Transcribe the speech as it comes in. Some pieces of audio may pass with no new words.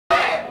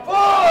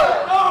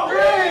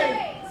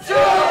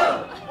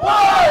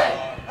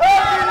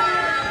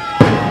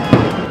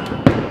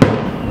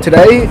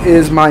Today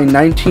is my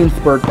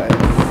 19th birthday,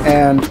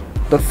 and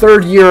the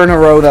third year in a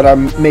row that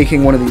I'm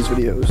making one of these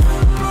videos.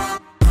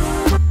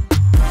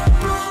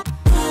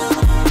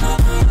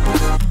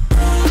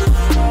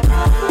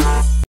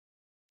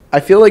 I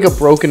feel like a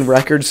broken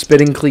record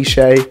spitting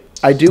cliche.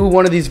 I do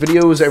one of these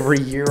videos every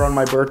year on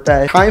my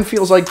birthday. Time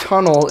feels like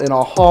tunnel in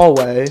a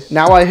hallway.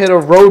 Now I hit a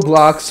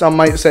roadblock, some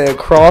might say a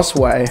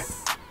crossway.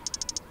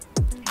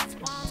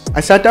 I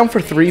sat down for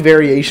 3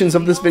 variations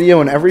of this video,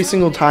 and every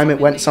single time it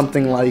went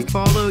something like,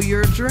 follow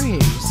your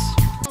dreams.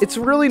 It's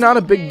really not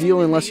a big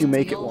deal unless you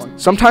make it one.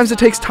 Sometimes it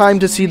takes time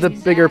to see the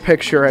bigger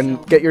picture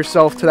and get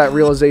yourself to that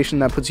realization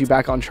that puts you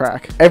back on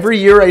track. Every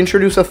year I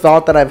introduce a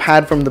thought that I've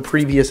had from the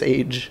previous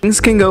age.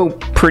 Things can go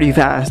pretty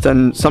fast,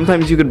 and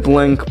sometimes you could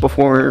blink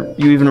before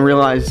you even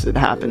realize it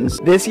happens.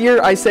 This year,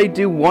 I say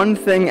do one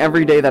thing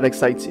every day that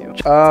excites you.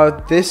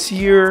 This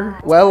year,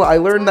 well, I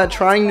learned that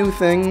trying new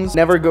things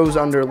never goes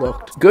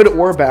underlooked. Good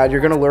or bad,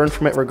 you're gonna learn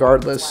from it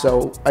regardless,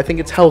 so I think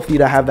it's healthy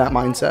to have that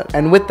mindset.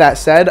 And with that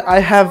said, I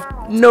have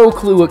no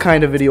clue what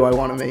kind of video I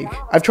want to make.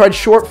 I've tried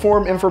short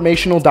form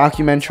informational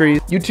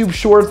documentaries, YouTube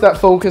shorts that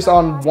focus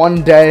on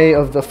one day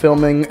of the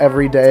filming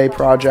every day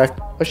project,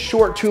 a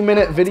short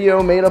 2-minute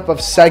video made up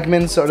of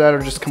segments that are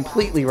just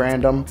completely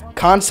random,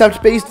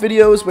 concept-based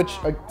videos, which,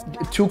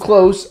 too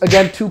close,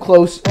 again, too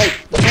close. Hey.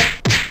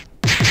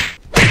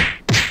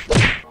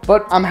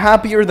 But I'm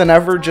happier than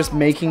ever just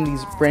making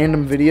these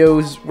random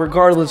videos,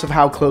 regardless of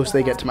how close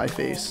they get to my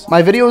face.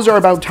 My videos are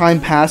about time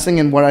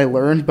passing and what I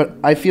learned, but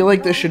I feel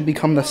like this should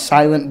become the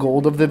silent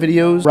gold of the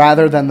videos,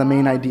 rather than the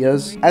main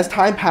ideas. As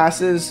time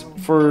passes,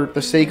 for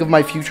the sake of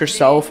my future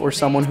self or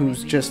someone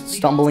who's just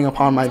stumbling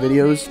upon my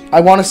videos, I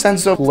want a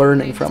sense of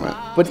learning from it.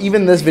 But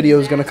even this video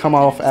is going to come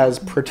off as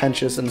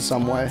pretentious in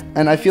some way.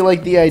 And I feel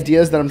like the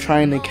ideas that I'm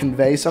trying to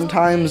convey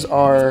sometimes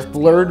are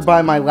blurred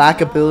by my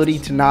lack ability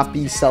to not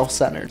be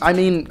self-centered. I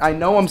mean, I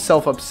know I'm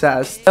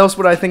self-obsessed. Why else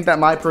would I think that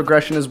my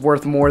progression is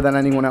worth more than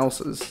anyone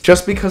else's?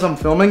 Just because I'm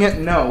filming it?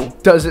 No.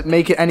 Does it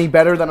make it any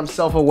better that I'm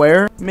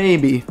self-aware?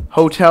 Maybe.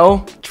 Hotel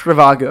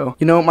Trivago.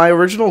 You know, my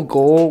original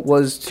goal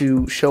was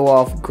to show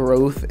off growth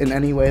in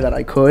any way that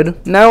I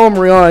could. Now I'm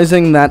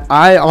realizing that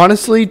I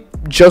honestly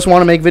just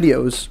want to make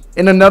videos.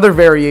 In another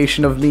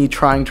variation of me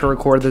trying to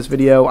record this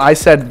video, I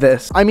said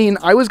this. I mean,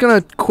 I was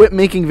gonna quit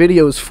making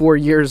videos 4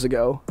 years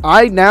ago.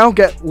 I now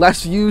get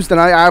less views than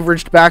I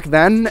averaged back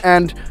then,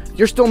 and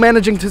you're still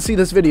managing to see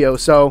this video,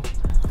 so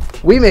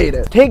we made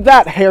it. Take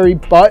that, hairy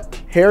butt.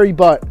 Hairy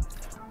butt.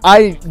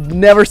 I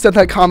never said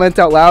that comment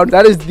out loud.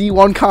 That is the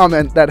one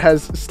comment that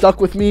has stuck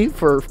with me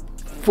for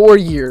 4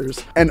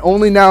 years, and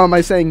only now am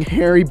I saying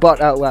hairy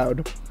butt out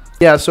loud.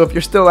 Yeah, so if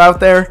you're still out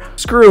there,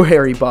 screw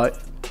hairy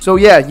butt. So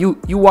yeah, you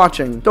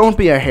watching, don't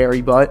be a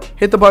hairy butt.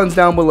 Hit the buttons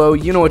down below,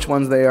 you know which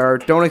ones they are.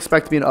 Don't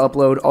expect me to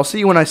upload. I'll see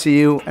you when I see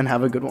you, and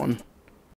have a good one.